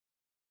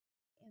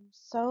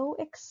So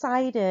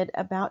excited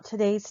about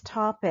today's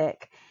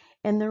topic.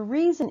 And the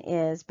reason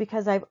is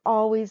because I've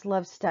always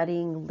loved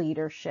studying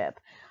leadership.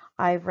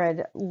 I've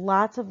read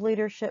lots of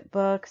leadership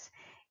books.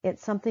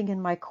 It's something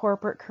in my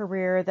corporate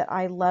career that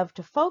I love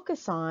to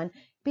focus on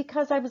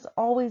because I was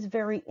always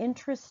very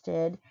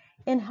interested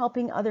in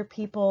helping other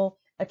people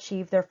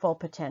achieve their full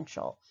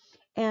potential.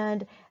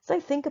 And as I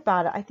think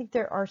about it, I think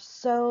there are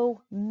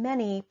so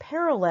many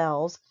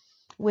parallels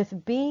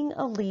with being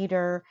a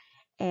leader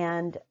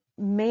and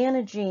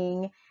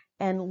managing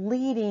and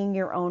leading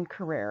your own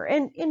career.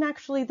 And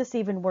actually, this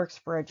even works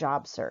for a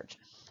job search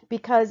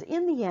because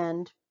in the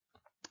end,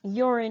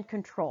 you're in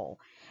control.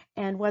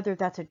 And whether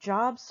that's a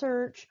job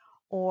search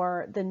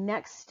or the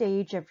next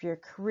stage of your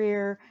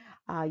career,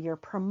 your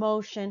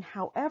promotion,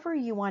 however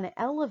you want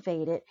to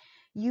elevate it,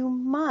 you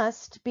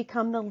must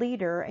become the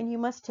leader and you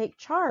must take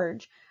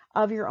charge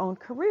of your own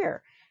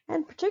career.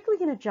 And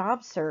particularly in a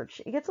job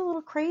search, it gets a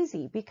little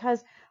crazy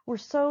because we're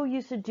so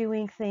used to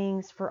doing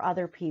things for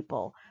other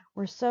people.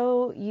 We're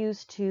so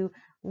used to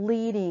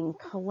leading,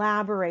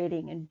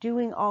 collaborating, and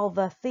doing all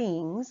the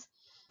things.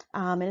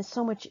 And it's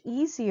so much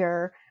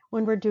easier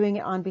when we're doing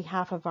it on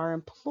behalf of our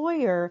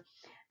employer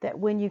that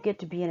when you get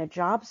to be in a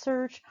job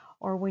search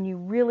or when you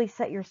really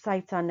set your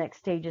sights on next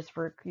stages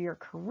for your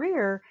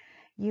career,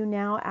 you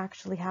now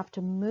actually have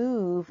to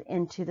move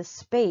into the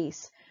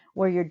space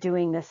where you're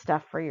doing this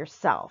stuff for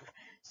yourself.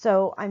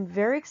 So I'm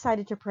very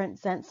excited to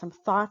present some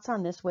thoughts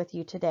on this with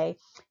you today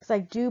because I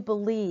do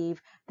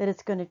believe that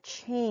it's going to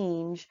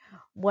change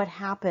what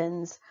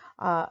happens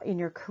in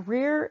your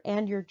career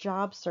and your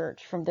job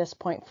search from this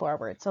point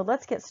forward. So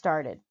let's get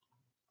started.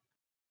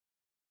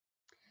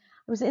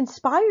 I was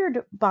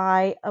inspired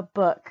by a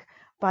book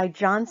by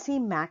John C.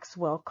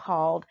 Maxwell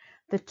called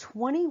The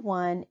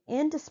 21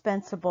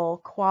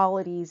 Indispensable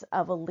Qualities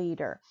of a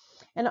Leader.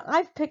 And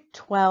I've picked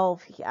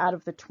 12 out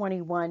of the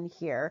 21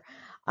 here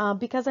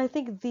because I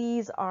think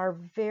these are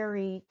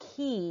very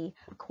key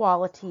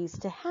qualities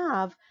to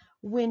have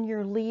when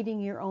you're leading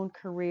your own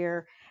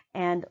career.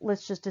 And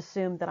let's just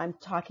assume that I'm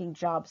talking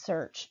job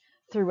search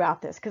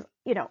throughout this because,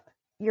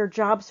 your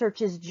job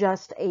search is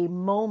just a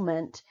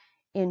moment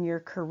in your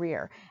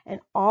career.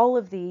 And all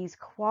of these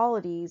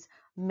qualities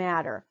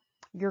matter.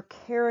 Your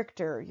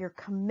character, your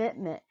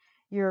commitment,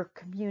 your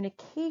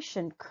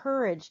communication,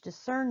 courage,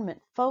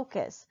 discernment,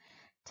 focus,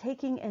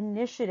 taking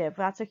initiative,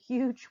 that's a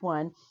huge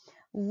one,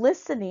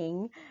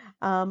 listening,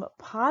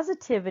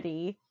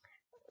 positivity,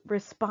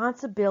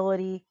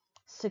 responsibility,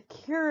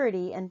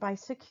 security. And by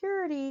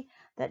security,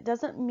 that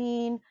doesn't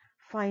mean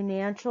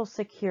financial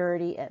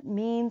security. It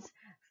means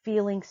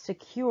feeling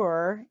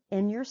secure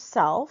in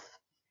yourself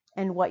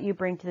and what you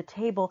bring to the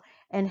table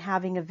and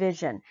having a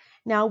vision.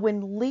 Now,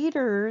 when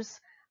leaders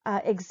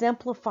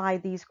exemplify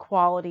these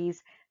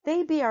qualities,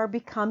 they are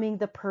becoming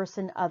the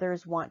person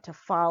others want to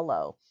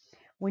follow.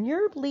 When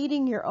you're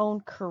leading your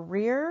own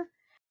career,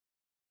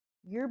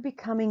 you're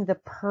becoming the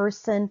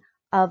person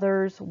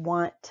others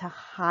want to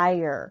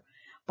hire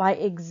by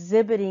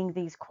exhibiting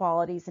these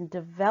qualities and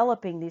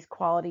developing these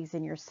qualities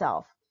in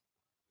yourself.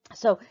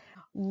 So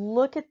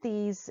look at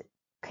these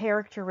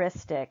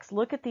characteristics,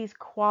 look at these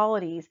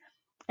qualities,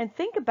 and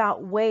think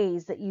about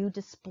ways that you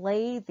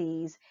display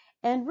these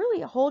and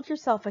really hold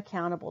yourself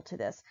accountable to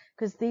this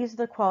because these are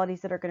the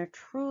qualities that are going to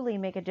truly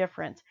make a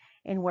difference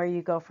in where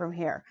you go from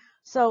here.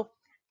 So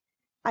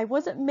I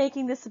wasn't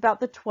making this about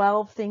the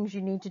 12 things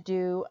you need to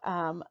do.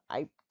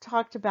 I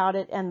talked about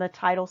it in the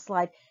title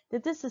slide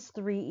that this is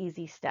 3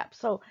 easy steps.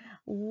 So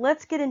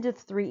let's get into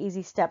 3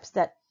 easy steps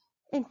that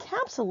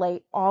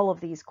encapsulate all of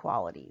these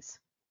qualities.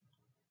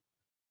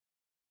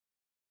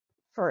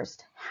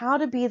 First, how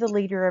to be the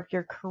leader of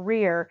your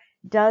career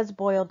does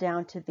boil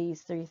down to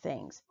these 3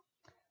 things.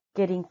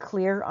 Getting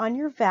clear on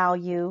your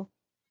value,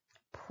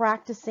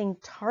 practicing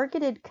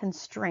targeted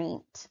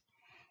constraint,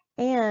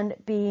 and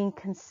being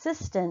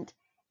consistent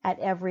at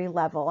every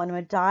level. And I'm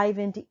going to dive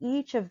into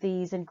each of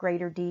these in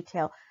greater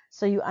detail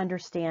so you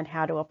understand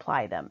how to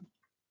apply them.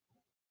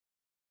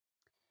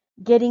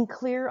 Getting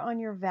clear on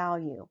your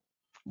value.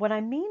 What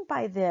I mean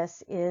by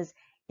this is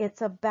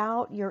it's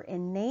about your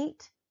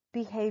innate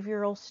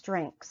behavioral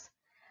strengths.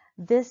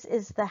 This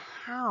is the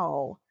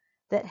how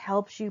that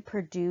helps you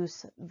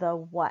produce the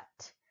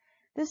what.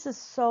 This is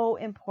so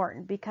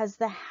important because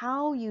the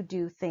how you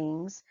do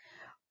things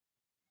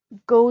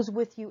goes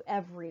with you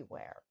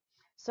everywhere.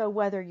 So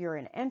whether you're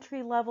an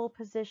entry-level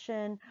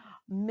position,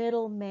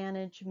 middle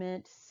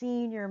management,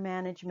 senior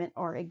management,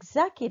 or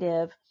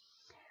executive,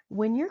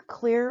 when you're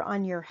clear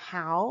on your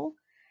how,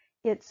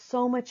 it's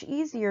so much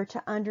easier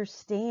to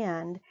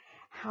understand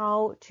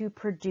how to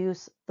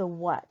produce the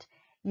what.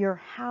 Your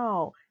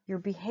how, your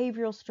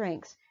behavioral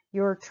strengths,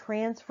 your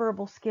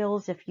transferable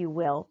skills, if you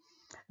will,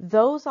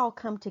 those all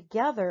come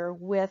together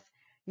with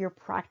your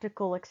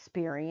practical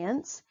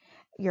experience,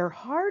 your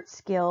hard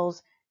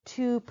skills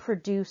to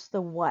produce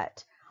the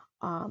what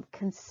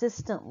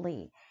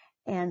consistently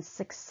and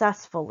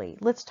successfully.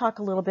 Let's talk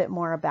a little bit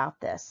more about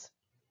this.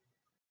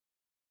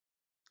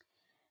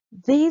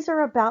 These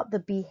are about the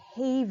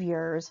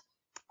behaviors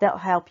that'll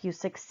help you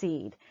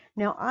succeed.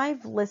 Now,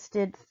 I've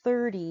listed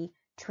 30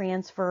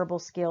 transferable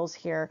skills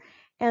here,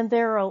 and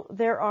there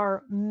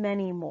are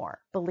many more,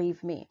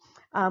 believe me.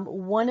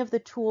 One of the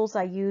tools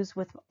I use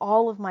with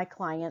all of my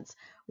clients,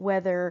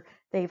 whether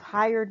they've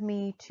hired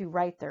me to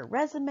write their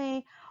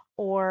resume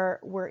or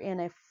we're in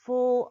a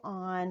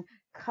full-on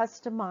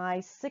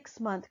customized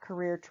 6-month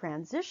career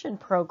transition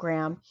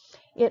program,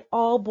 it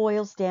all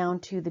boils down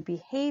to the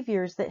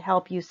behaviors that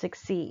help you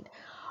succeed.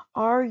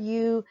 Are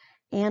you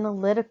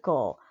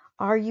analytical?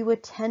 Are you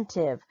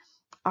attentive?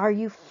 Are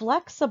you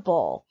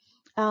flexible?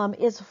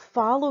 Is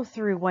follow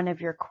through one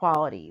of your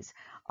qualities?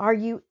 Are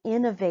you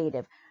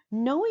innovative?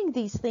 Knowing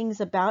these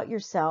things about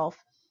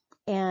yourself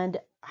and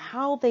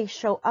how they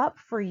show up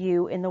for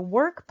you in the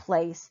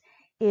workplace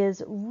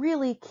is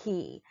really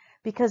key,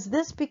 because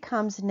this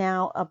becomes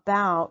now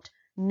about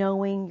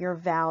knowing your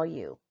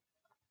value.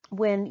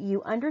 When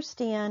you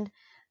understand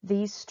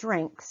these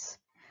strengths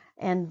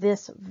and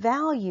this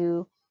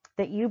value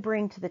that you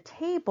bring to the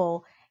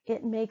table,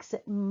 it makes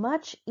it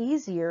much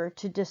easier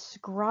to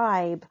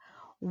describe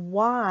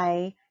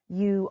why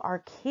you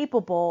are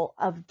capable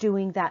of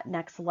doing that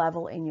next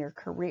level in your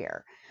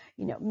career.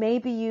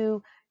 Maybe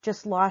you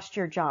just lost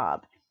your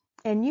job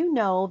and you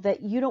know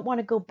that you don't want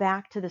to go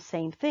back to the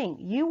same thing.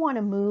 You want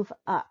to move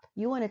up.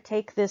 You want to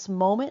take this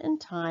moment in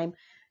time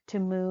to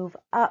move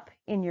up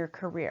in your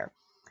career.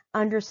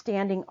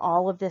 Understanding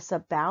all of this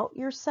about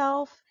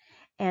yourself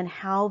and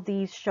how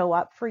these show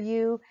up for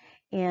you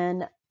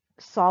in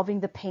solving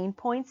the pain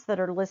points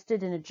that are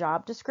listed in a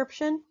job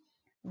description,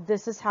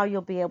 this is how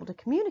you'll be able to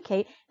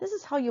communicate. This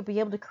is how you'll be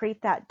able to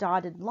create that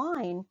dotted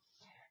line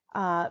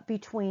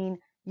between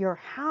your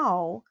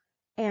how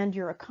and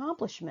your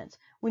accomplishments.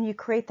 When you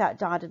create that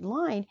dotted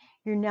line,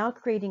 you're now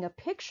creating a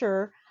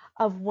picture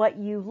of what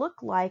you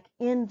look like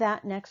in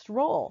that next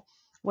role,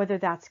 whether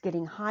that's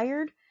getting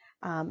hired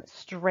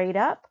straight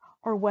up,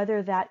 or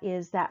whether that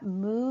is that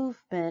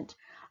movement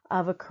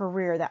of a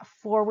career, that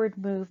forward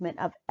movement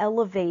of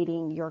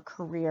elevating your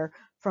career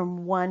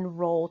from one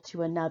role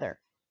to another.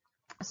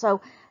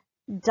 So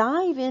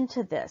dive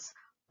into this,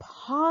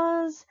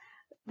 pause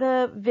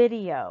the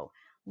video,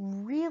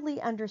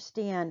 really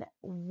understand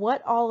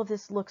what all of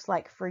this looks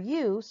like for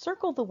you,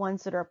 circle the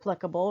ones that are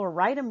applicable or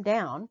write them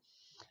down,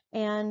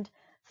 and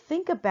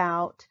think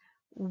about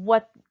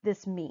what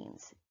this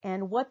means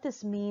and what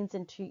this means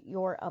into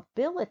your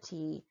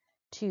ability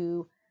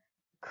to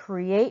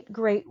create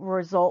great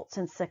results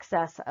and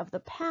success of the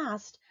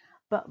past,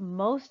 but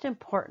most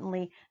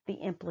importantly, the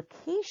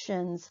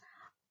implications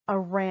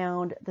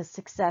around the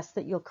success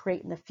that you'll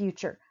create in the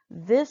future.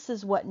 This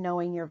is what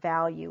knowing your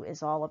value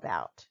is all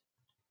about.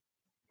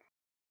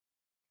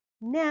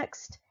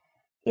 Next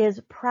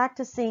is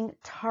practicing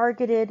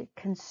targeted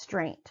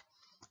constraint.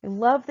 I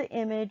love the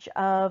image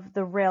of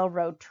the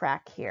railroad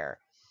track here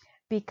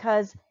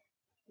because,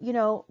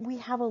 we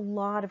have a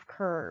lot of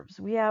curves.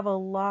 We have a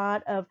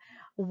lot of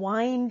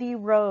windy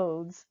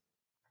roads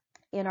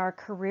in our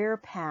career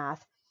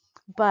path,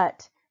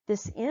 but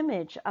this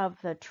image of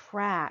the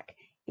track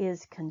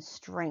is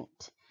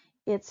constraint.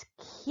 It's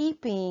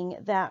keeping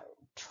that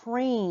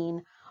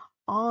train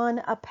on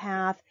a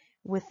path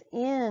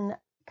within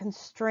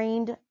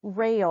constrained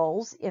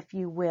rails, if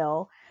you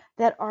will,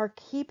 that are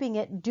keeping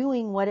it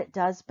doing what it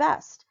does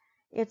best.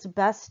 It's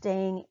best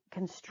staying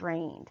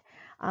constrained.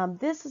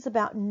 This is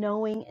about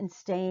knowing and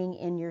staying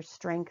in your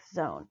strength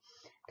zone,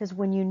 because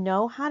when you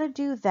know how to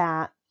do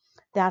that,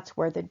 that's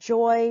where the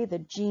joy, the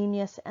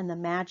genius, and the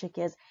magic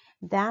is.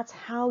 That's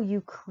how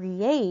you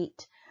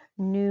create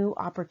new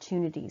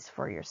opportunities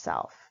for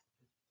yourself.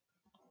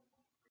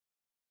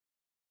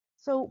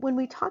 So when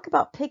we talk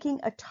about picking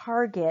a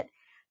target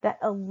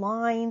that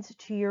aligns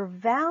to your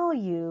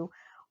value,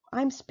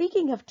 I'm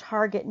speaking of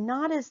target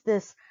not as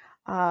this,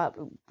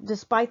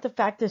 despite the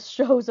fact this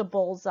shows a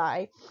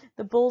bullseye.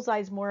 The bullseye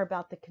is more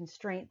about the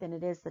constraint than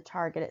it is the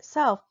target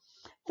itself.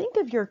 Think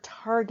of your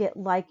target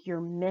like your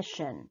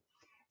mission.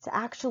 It's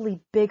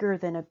actually bigger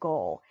than a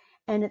goal,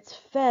 and it's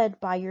fed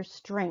by your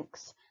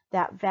strengths,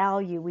 that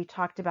value we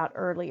talked about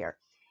earlier.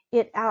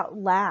 It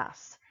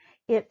outlasts.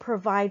 It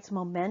provides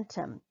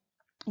momentum.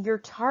 Your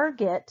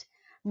target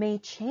may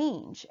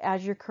change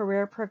as your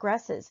career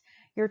progresses.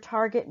 Your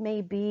target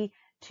may be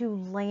to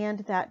land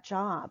that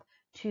job,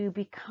 to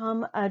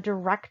become a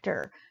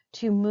director,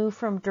 to move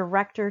from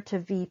director to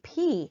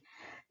VP.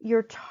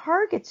 Your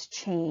targets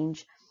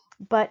change,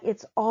 but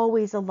it's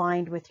always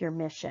aligned with your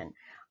mission.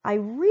 I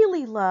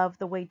really love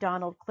the way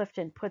Donald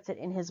Clifton puts it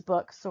in his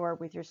book, Soar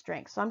with Your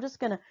Strengths. So I'm just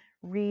going to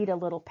read a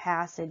little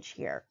passage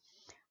here.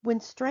 When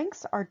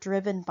strengths are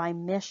driven by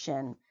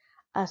mission,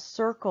 a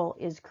circle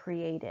is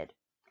created.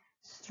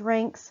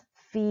 Strengths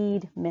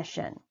feed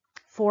mission.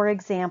 For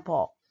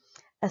example,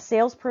 a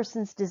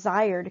salesperson's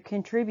desire to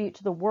contribute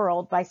to the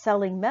world by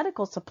selling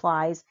medical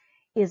supplies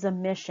is a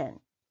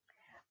mission,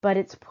 but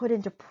it's put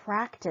into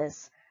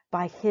practice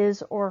by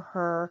his or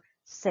her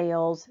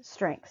sales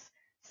strengths.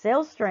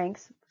 Sales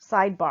strengths,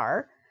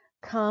 sidebar,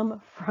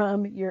 come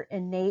from your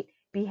innate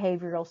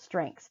behavioral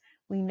strengths.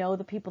 We know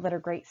the people that are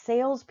great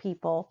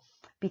salespeople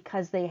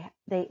because they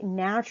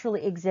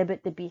naturally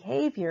exhibit the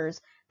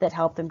behaviors that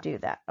help them do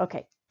that.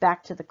 Okay,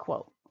 back to the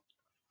quote.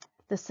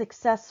 The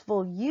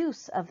successful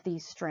use of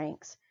these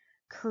strengths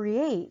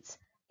creates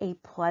a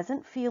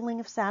pleasant feeling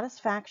of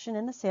satisfaction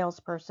in the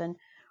salesperson,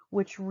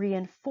 which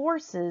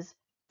reinforces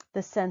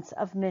the sense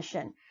of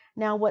mission.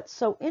 Now, what's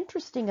so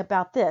interesting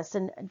about this,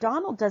 and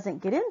Donald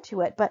doesn't get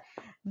into it, but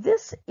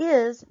this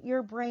is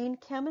your brain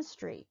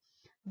chemistry.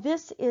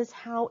 This is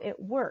how it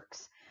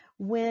works.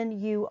 When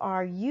you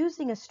are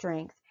using a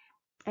strength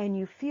and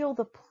you feel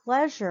the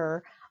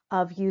pleasure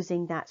of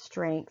using that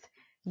strength,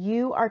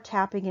 you are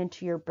tapping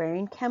into your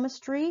brain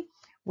chemistry,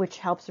 which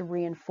helps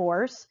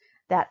reinforce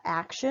that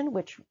action,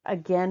 which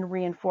again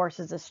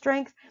reinforces a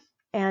strength.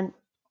 And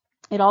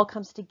it all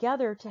comes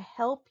together to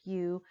help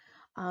you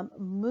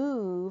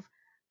move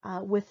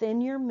within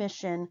your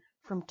mission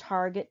from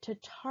target to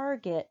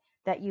target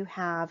that you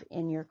have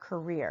in your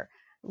career.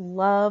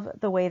 Love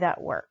the way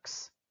that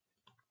works.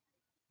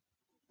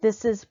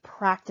 This is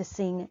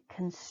practicing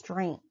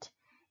constraint.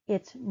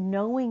 It's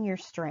knowing your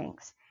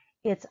strengths.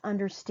 It's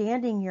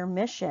understanding your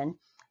mission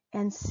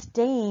and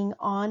staying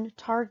on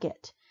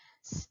target,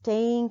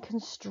 staying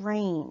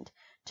constrained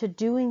to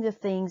doing the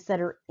things that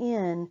are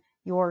in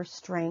your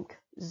strength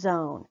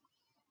zone.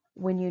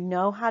 When you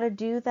know how to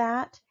do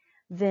that,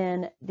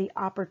 then the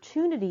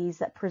opportunities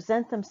that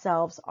present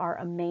themselves are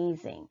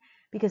amazing,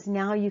 because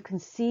now you can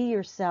see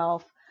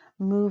yourself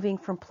moving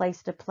from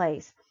place to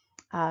place,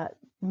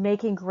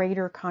 making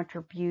greater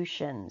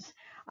contributions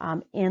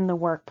in the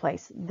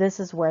workplace. This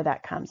is where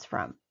that comes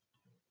from.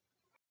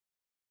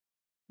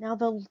 Now,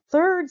 the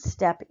third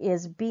step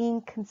is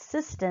being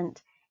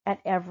consistent at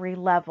every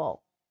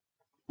level.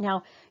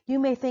 Now, you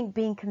may think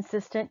being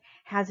consistent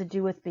has to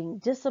do with being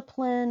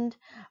disciplined,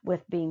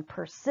 with being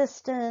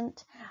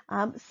persistent.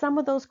 Some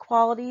of those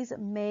qualities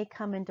may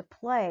come into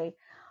play,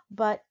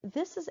 but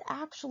this is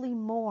actually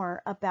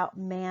more about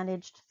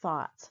managed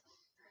thoughts.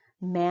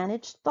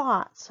 Managed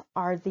thoughts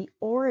are the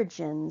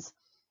origins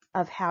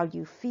of how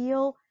you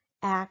feel,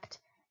 act,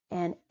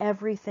 and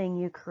everything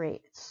you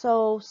create.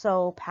 So,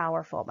 so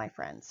powerful, my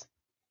friends.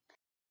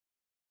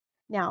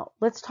 Now,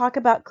 let's talk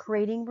about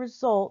creating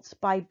results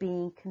by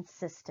being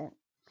consistent.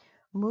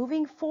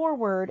 Moving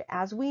forward,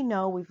 as we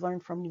know, we've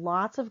learned from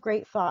lots of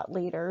great thought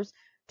leaders,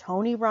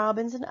 Tony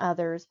Robbins and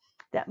others,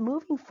 that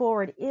moving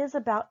forward is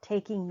about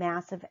taking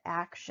massive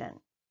action.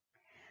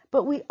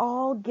 But we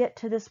all get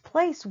to this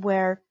place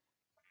where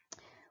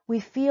we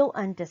feel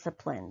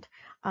undisciplined.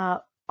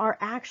 Our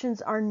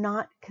actions are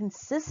not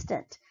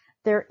consistent.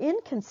 They're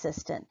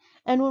inconsistent.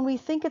 And when we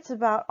think it's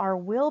about our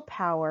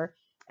willpower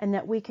and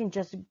that we can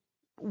just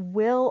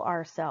will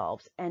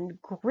ourselves and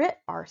grit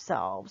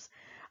ourselves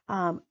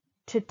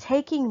to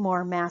taking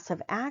more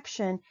massive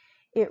action,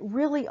 it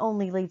really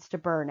only leads to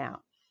burnout.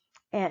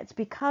 And it's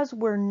because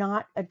we're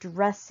not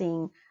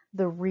addressing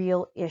the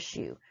real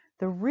issue.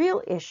 The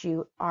real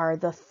issue are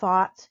the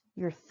thoughts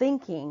you're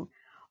thinking,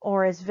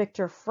 or as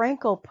Viktor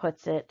Frankl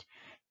puts it,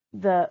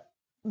 the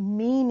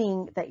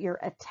meaning that you're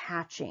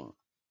attaching.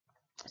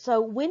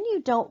 So when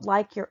you don't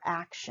like your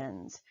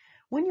actions,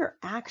 when your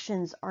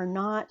actions are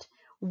not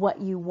what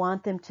you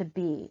want them to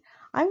be,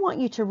 I want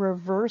you to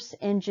reverse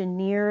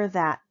engineer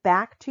that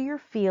back to your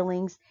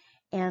feelings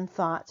and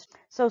thoughts.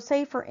 So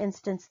say, for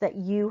instance, that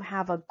you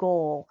have a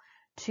goal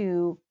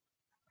to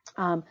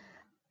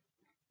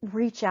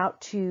reach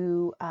out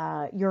to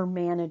your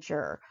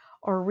manager,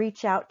 or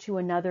reach out to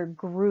another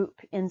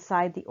group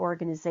inside the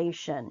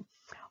organization,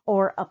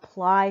 or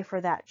apply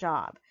for that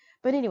job.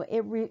 But anyway,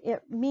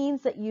 it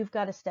means that you've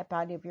got to step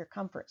out of your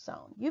comfort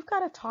zone. You've got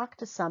to talk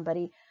to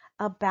somebody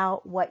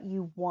about what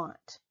you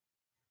want.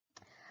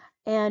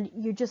 And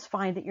you just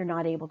find that you're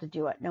not able to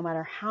do it. No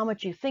matter how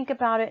much you think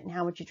about it and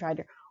how much you try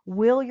to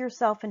will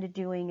yourself into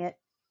doing it,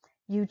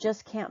 you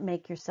just can't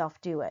make yourself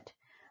do it.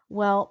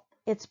 Well,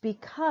 it's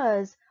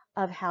because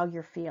of how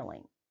you're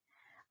feeling.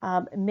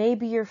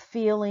 Maybe you're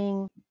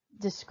feeling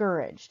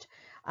discouraged.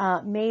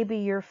 Maybe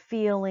you're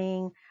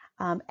feeling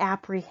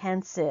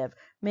apprehensive.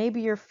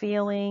 Maybe you're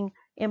feeling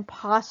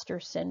imposter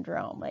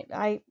syndrome.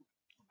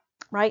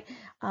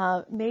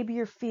 Maybe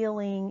you're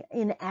feeling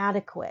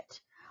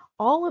inadequate.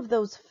 All of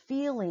those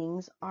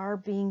feelings are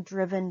being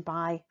driven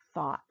by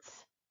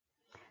thoughts.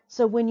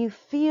 So when you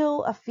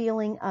feel a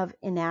feeling of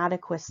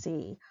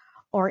inadequacy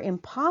or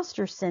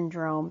imposter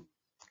syndrome,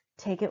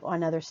 take it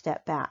another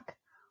step back.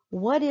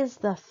 What is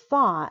the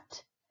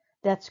thought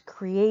that's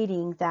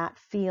creating that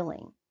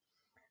feeling?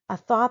 A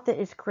thought that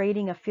is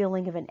creating a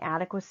feeling of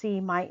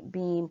inadequacy might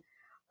mean,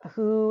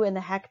 who in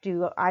the heck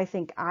do I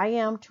think I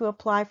am to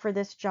apply for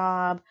this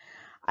job?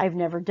 I've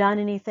never done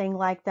anything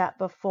like that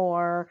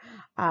before.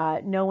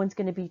 No one's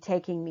going to be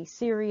taking me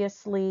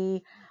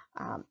seriously.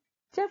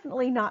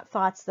 Definitely not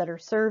thoughts that are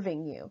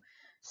serving you.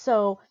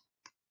 So,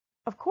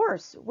 of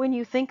course, when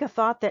you think a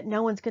thought that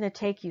no one's going to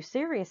take you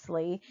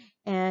seriously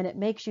and it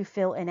makes you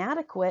feel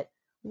inadequate,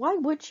 why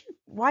would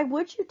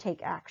you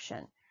take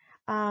action?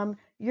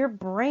 Your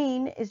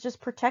brain is just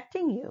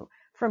protecting you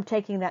from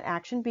taking that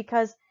action,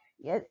 because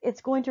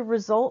it's going to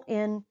result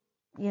in,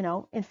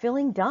 in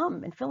feeling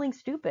dumb and feeling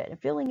stupid and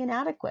feeling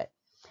inadequate.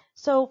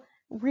 So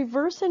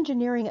reverse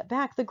engineering it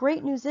back, the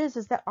great news is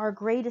that our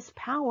greatest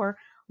power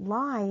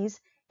lies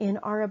in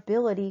our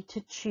ability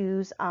to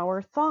choose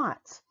our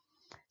thoughts.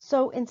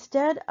 So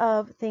instead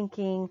of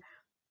thinking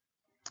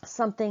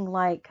something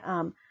like,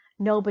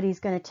 nobody's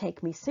going to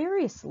take me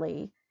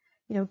seriously,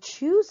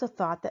 choose a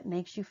thought that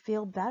makes you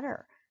feel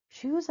better.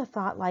 Choose a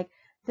thought like,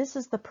 this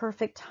is the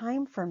perfect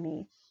time for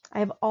me. I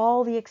have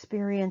all the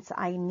experience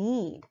I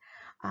need.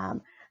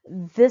 Um,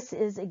 this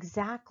is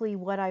exactly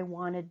what I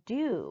want to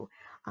do.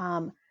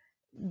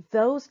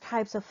 Those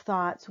types of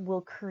thoughts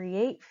will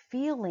create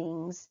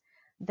feelings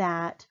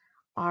that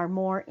are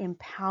more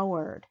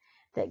empowered,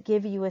 that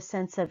give you a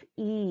sense of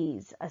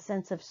ease, a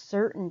sense of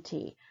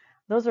certainty.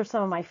 Those are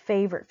some of my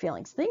favorite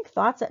feelings. Think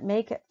thoughts that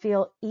make it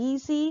feel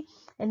easy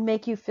and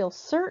make you feel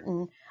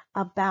certain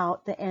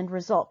about the end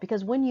result.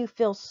 Because when you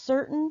feel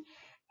certain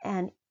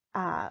and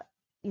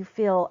you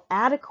feel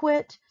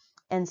adequate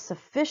and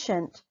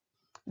sufficient,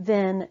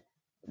 then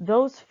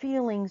those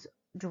feelings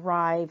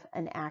drive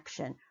an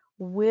action,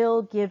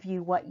 will give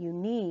you what you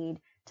need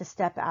to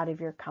step out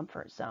of your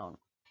comfort zone.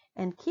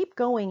 And keep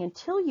going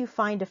until you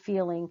find a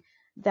feeling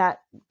that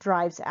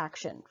drives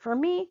action. For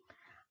me,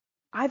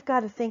 I've got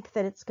to think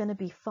that it's going to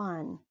be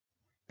fun,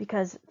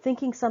 because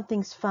thinking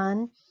something's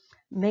fun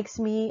makes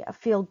me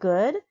feel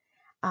good,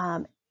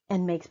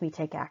 and makes me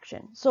take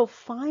action. So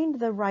find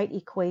the right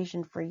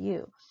equation for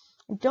you.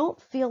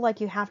 Don't feel like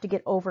you have to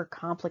get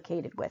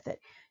overcomplicated with it.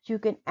 You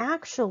can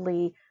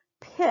actually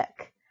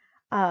pick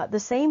the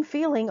same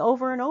feeling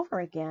over and over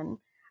again,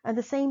 and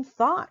the same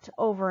thought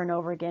over and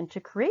over again to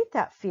create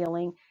that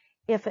feeling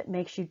if it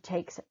makes you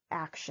take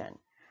action.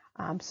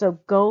 So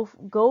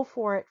go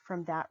for it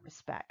from that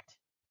respect.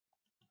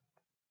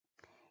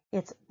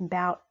 It's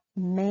about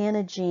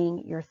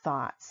managing your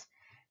thoughts,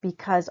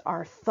 because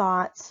our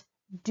thoughts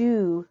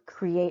do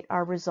create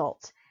our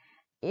results.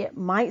 It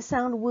might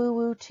sound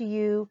woo-woo to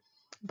you,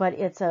 but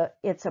it's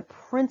a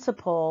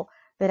principle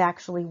that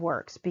actually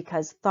works,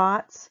 because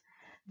thoughts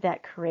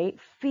that create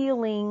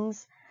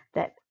feelings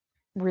that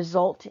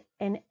result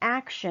in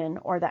action,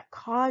 or that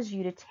cause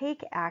you to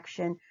take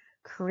action,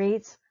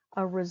 creates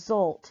a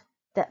result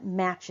that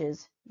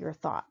matches your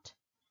thought.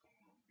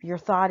 If your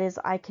thought is,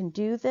 I can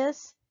do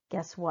this,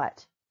 guess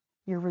what?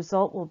 Your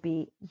result will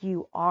be,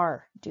 you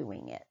are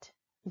doing it.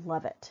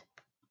 Love it.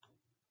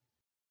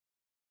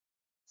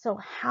 So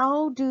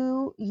how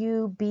do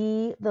you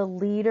be the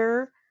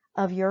leader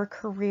of your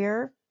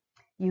career?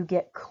 You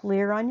get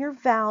clear on your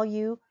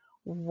value.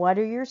 What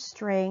are your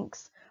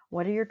strengths?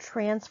 What are your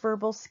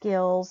transferable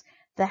skills?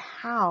 The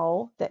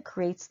how that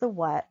creates the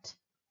what.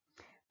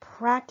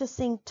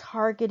 Practicing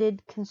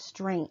targeted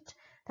constraint.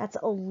 That's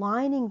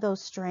aligning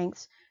those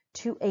strengths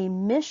to a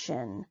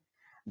mission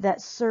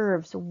that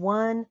serves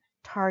one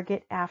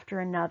target after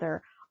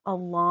another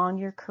along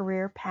your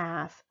career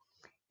path,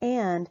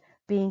 and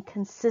being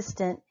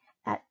consistent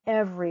at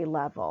every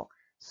level,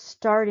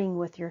 starting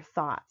with your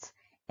thoughts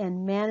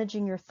and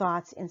managing your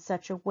thoughts in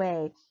such a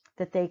way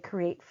that they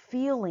create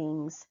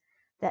feelings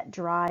that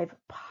drive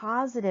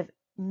positive,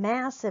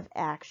 massive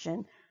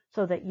action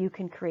so that you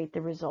can create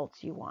the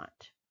results you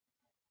want.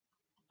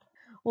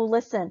 Well,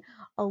 listen,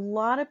 a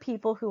lot of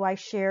people who I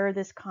share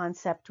this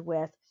concept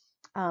with,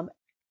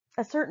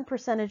 a certain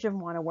percentage of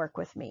them want to work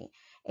with me,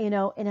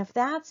 and if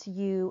that's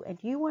you and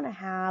you want to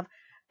have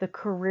the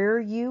career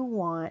you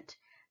want,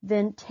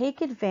 then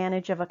take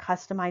advantage of a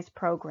customized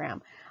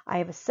program. I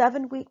have a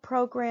 7-week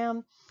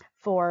program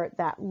for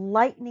that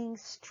lightning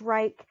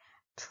strike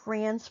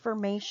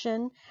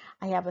transformation.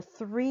 I have a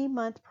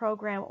 3-month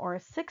program or a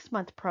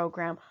 6-month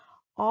program,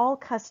 all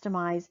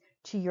customized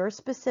to your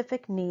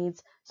specific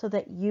needs so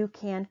that you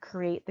can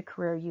create the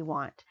career you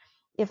want.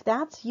 If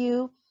that's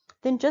you,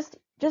 then just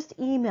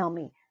email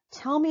me.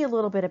 Tell me a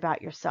little bit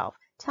about yourself.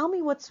 Tell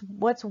me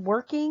what's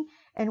working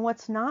and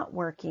what's not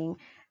working,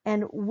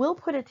 and we'll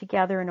put it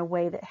together in a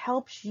way that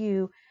helps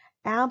you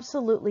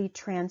absolutely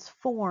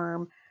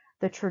transform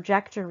the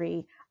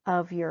trajectory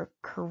of your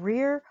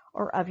career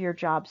or of your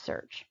job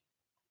search.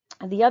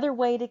 And the other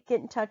way to get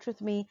in touch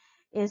with me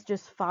is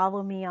just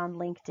follow me on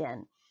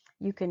LinkedIn.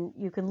 You can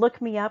look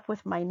me up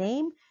with my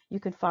name. You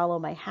can follow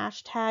my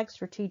hashtag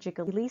strategic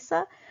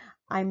Elissa.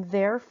 I'm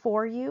there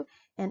for you,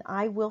 and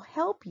I will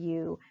help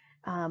you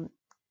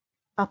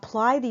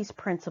apply these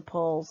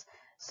principles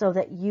so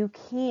that you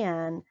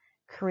can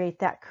create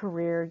that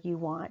career you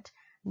want.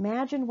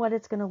 Imagine what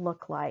it's going to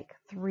look like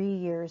 3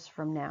 years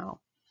from now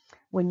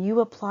when you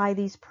apply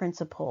these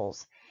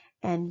principles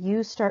and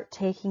you start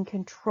taking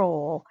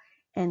control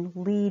and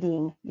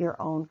leading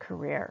your own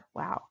career.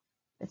 Wow,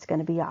 it's going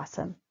to be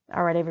awesome.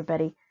 All right,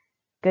 everybody.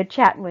 Good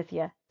chatting with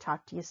you.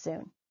 Talk to you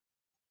soon.